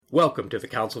Welcome to the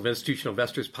Counsel of Institutional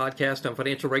Investors podcast on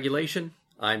financial regulation.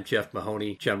 I'm Jeff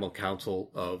Mahoney, General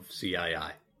Counsel of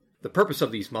CII. The purpose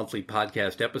of these monthly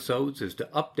podcast episodes is to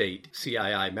update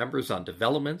CII members on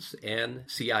developments and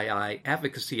CII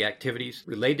advocacy activities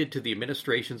related to the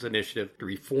administration's initiative to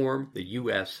reform the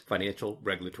U.S. financial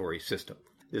regulatory system.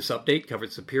 This update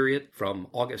covers the period from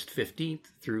August 15th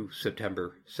through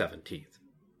September 17th.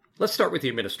 Let's start with the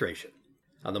administration.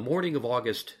 On the morning of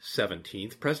August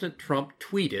 17th, President Trump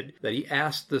tweeted that he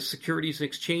asked the Securities and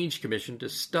Exchange Commission to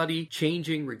study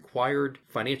changing required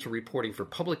financial reporting for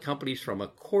public companies from a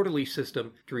quarterly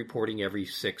system to reporting every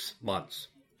 6 months.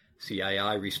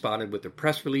 CII responded with a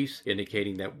press release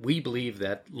indicating that we believe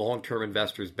that long-term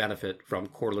investors benefit from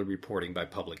quarterly reporting by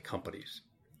public companies.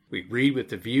 We agreed with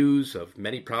the views of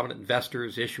many prominent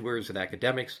investors, issuers, and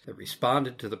academics that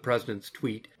responded to the president's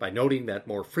tweet by noting that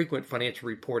more frequent financial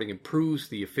reporting improves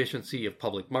the efficiency of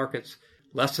public markets,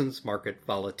 lessens market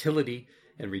volatility,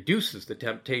 and reduces the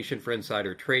temptation for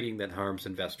insider trading that harms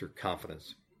investor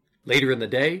confidence. Later in the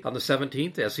day, on the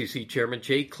 17th, SEC Chairman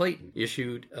Jay Clayton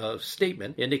issued a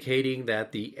statement indicating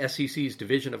that the SEC's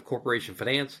Division of Corporation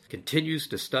Finance continues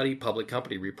to study public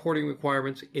company reporting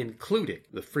requirements, including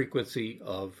the frequency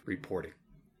of reporting.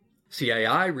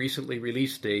 CII recently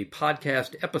released a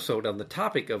podcast episode on the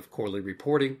topic of quarterly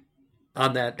reporting.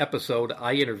 On that episode,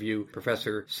 I interview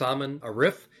Professor Salman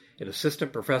Arif, an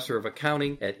assistant professor of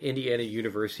accounting at Indiana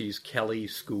University's Kelley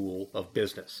School of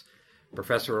Business.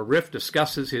 Professor Arif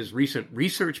discusses his recent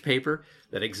research paper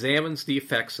that examines the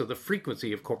effects of the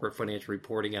frequency of corporate financial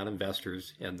reporting on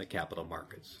investors and the capital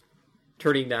markets.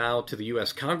 Turning now to the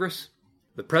U.S. Congress,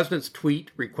 the president's tweet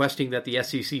requesting that the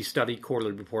SEC study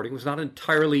quarterly reporting was not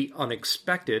entirely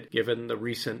unexpected given the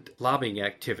recent lobbying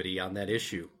activity on that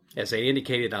issue. As I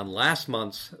indicated on last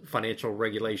month's financial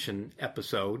regulation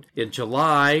episode, in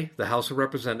July, the House of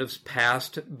Representatives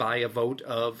passed by a vote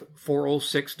of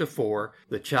 406 to 4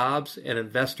 the Jobs and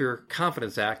Investor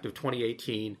Confidence Act of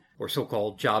 2018, or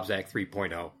so-called Jobs Act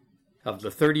 3.0. Of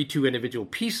the 32 individual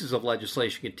pieces of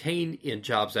legislation contained in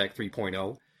Jobs Act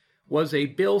 3.0, was a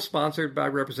bill sponsored by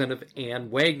Representative Ann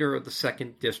Wagner of the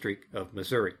 2nd District of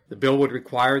Missouri. The bill would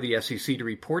require the SEC to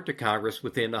report to Congress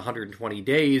within 120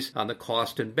 days on the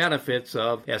cost and benefits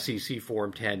of SEC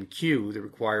Form 10Q, the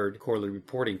required quarterly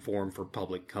reporting form for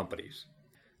public companies.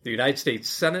 The United States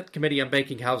Senate Committee on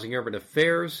Banking, Housing, and Urban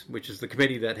Affairs, which is the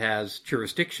committee that has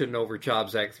jurisdiction over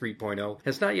Jobs Act 3.0,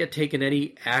 has not yet taken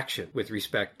any action with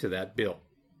respect to that bill.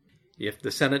 If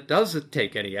the Senate doesn't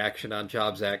take any action on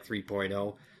Jobs Act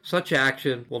 3.0, such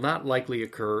action will not likely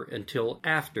occur until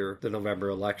after the November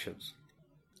elections.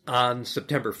 On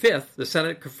September 5th, the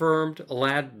Senate confirmed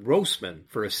Elad Grossman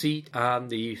for a seat on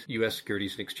the U.S.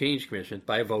 Securities and Exchange Commission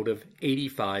by a vote of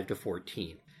 85 to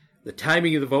 14. The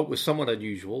timing of the vote was somewhat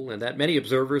unusual, and that many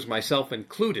observers, myself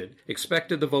included,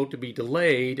 expected the vote to be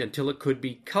delayed until it could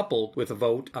be coupled with a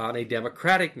vote on a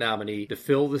Democratic nominee to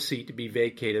fill the seat to be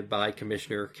vacated by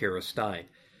Commissioner Kara Stein.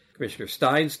 Commissioner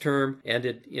Stein's term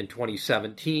ended in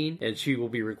 2017, and she will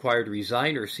be required to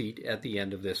resign her seat at the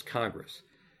end of this Congress.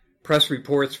 Press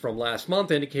reports from last month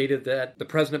indicated that the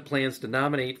president plans to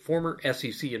nominate former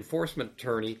SEC enforcement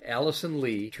attorney Allison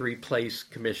Lee to replace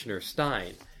Commissioner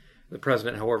Stein. The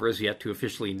president, however, has yet to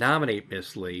officially nominate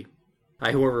Ms. Lee.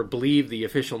 I, however, believe the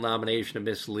official nomination of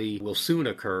Ms. Lee will soon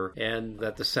occur and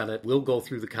that the Senate will go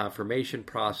through the confirmation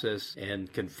process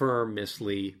and confirm Ms.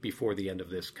 Lee before the end of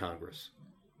this Congress.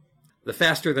 The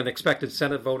faster-than-expected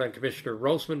Senate vote on Commissioner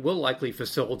Grossman will likely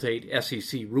facilitate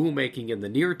SEC rulemaking in the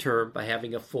near term by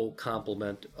having a full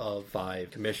complement of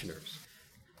 5 commissioners.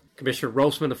 Commissioner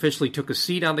Grossman officially took a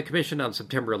seat on the commission on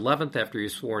September 11th after he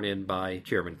was sworn in by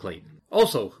Chairman Clayton.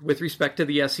 Also, with respect to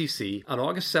the SEC, on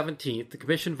August 17th, the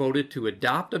commission voted to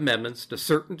adopt amendments to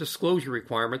certain disclosure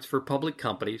requirements for public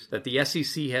companies that the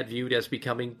SEC had viewed as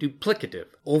becoming duplicative,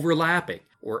 overlapping,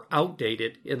 or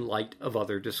outdated in light of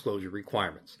other disclosure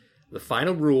requirements. The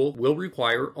final rule will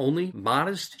require only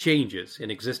modest changes in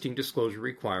existing disclosure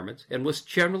requirements and was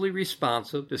generally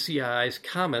responsive to CII's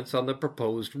comments on the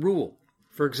proposed rule.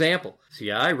 For example,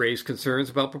 CII raised concerns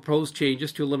about proposed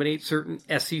changes to eliminate certain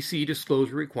SEC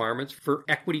disclosure requirements for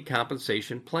equity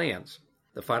compensation plans.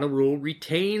 The final rule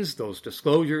retains those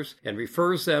disclosures and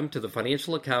refers them to the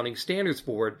Financial Accounting Standards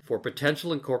Board for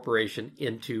potential incorporation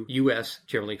into U.S.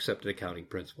 Generally Accepted Accounting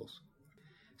Principles.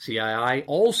 CII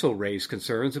also raised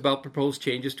concerns about proposed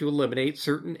changes to eliminate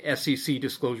certain SEC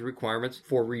disclosure requirements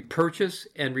for repurchase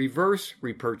and reverse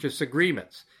repurchase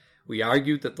agreements. We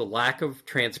argued that the lack of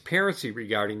transparency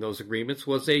regarding those agreements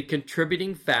was a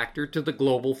contributing factor to the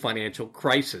global financial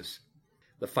crisis.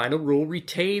 The final rule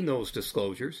retained those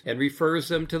disclosures and refers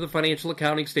them to the Financial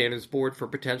Accounting Standards Board for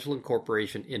potential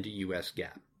incorporation into U.S.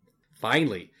 GAAP.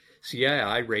 Finally,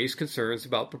 CII raised concerns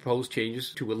about proposed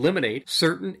changes to eliminate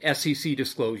certain SEC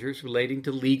disclosures relating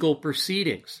to legal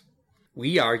proceedings.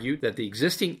 We argued that the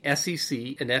existing SEC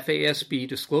and FASB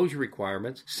disclosure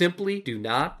requirements simply do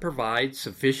not provide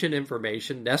sufficient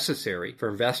information necessary for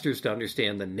investors to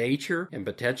understand the nature and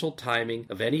potential timing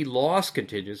of any loss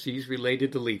contingencies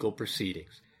related to legal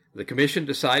proceedings. The Commission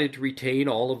decided to retain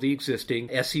all of the existing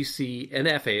SEC and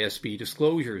FASB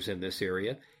disclosures in this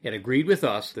area and agreed with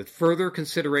us that further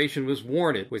consideration was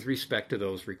warranted with respect to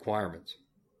those requirements.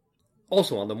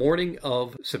 Also, on the morning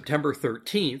of September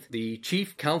 13th, the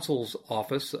Chief Counsel's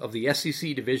Office of the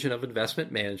SEC Division of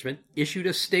Investment Management issued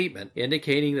a statement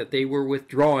indicating that they were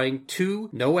withdrawing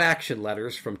 2 no-action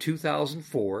letters from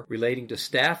 2004 relating to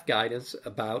staff guidance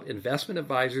about investment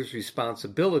advisors'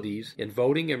 responsibilities in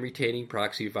voting and retaining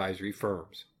proxy advisory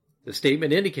firms. The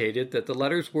statement indicated that the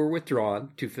letters were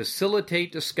withdrawn to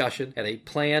facilitate discussion at a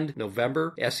planned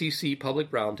November SEC Public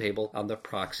Roundtable on the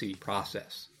proxy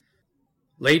process.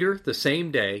 Later, the same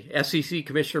day, SEC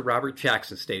Commissioner Robert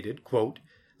Jackson stated, quote,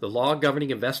 "The law governing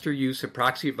investor use of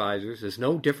proxy advisors is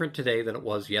no different today than it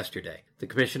was yesterday. The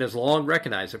Commission has long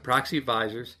recognized that proxy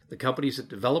advisors, the companies that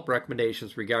develop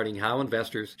recommendations regarding how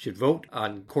investors should vote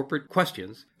on corporate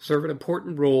questions, serve an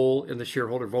important role in the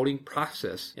shareholder voting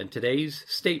process, and today's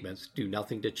statements do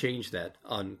nothing to change that,"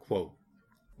 unquote.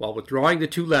 While withdrawing the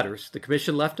 2 letters, the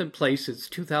Commission left in place its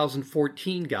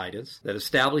 2014 guidance that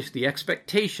established the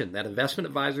expectation that investment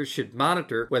advisors should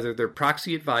monitor whether their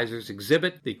proxy advisors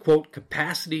exhibit the, quote,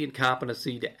 "capacity and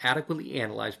competency to adequately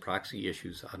analyze proxy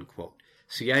issues," unquote.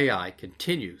 CII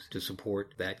continues to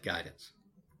support that guidance.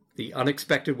 The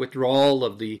unexpected withdrawal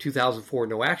of the 2004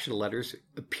 no-action letters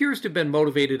appears to have been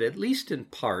motivated, at least in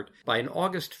part, by an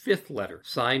August 5th letter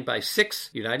signed by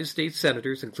 6 United States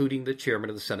senators, including the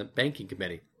chairman of the Senate Banking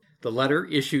Committee. The letter,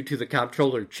 issued to the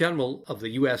Comptroller General of the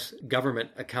U.S.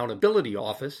 Government Accountability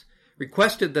Office,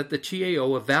 requested that the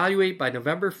GAO evaluate by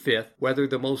November 5th whether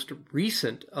the most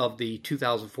recent of the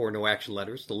 2004 no-action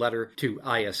letters, the letter to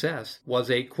ISS,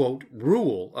 was a, quote,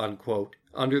 "rule," unquote,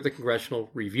 under the Congressional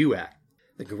Review Act.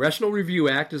 The Congressional Review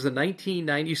Act is a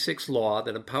 1996 law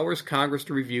that empowers Congress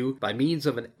to review, by means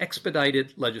of an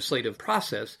expedited legislative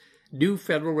process, new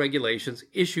federal regulations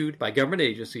issued by government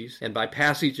agencies and by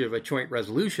passage of a joint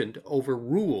resolution to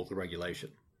overrule the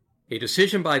regulation. A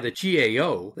decision by the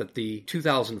GAO that the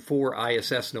 2004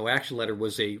 ISS no-action letter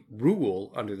was a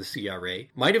rule under the CRA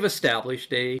might have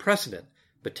established a precedent,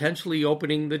 potentially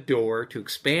opening the door to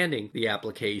expanding the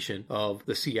application of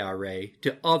the CRA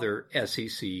to other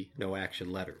SEC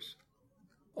no-action letters.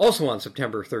 Also on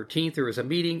September 13th, there was a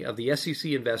meeting of the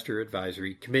SEC Investor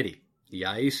Advisory Committee. The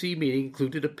IAC meeting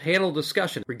included a panel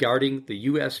discussion regarding the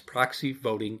U.S. proxy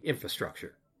voting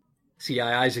infrastructure.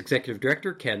 CII's Executive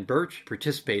Director, Ken Birch,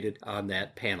 participated on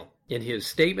that panel. In his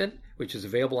statement, which is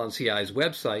available on CII's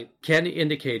website, Ken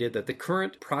indicated that the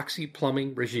current proxy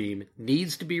plumbing regime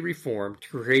needs to be reformed to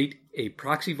create a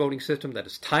proxy voting system that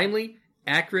is timely,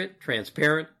 accurate,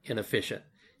 transparent, and efficient.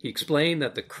 He explained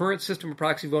that the current system of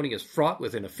proxy voting is fraught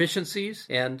with inefficiencies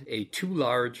and a too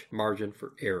large margin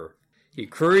for error. He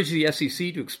encouraged the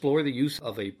SEC to explore the use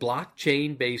of a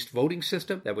blockchain-based voting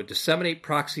system that would disseminate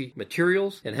proxy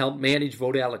materials and help manage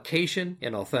vote allocation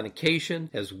and authentication,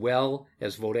 as well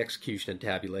as vote execution and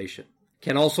tabulation.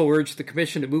 Ken also urged the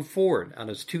Commission to move forward on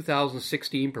its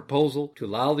 2016 proposal to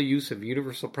allow the use of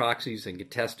universal proxies in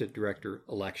contested director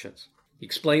elections. He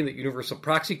explained that universal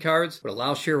proxy cards would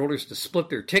allow shareholders to split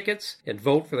their tickets and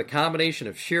vote for the combination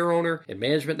of shareowner and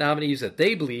management nominees that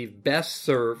they believe best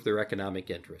serve their economic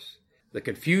interests. The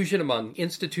confusion among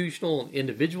institutional and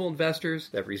individual investors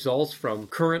that results from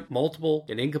current multiple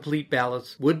and incomplete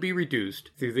ballots would be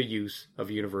reduced through the use of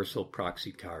universal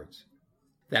proxy cards.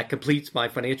 That completes my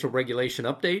financial regulation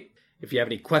update. If you have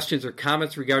any questions or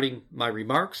comments regarding my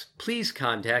remarks, please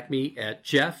contact me at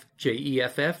Jeff,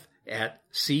 Jeff, at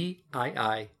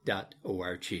CII.org.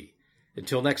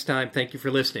 Until next time, thank you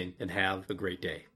for listening and have a great day.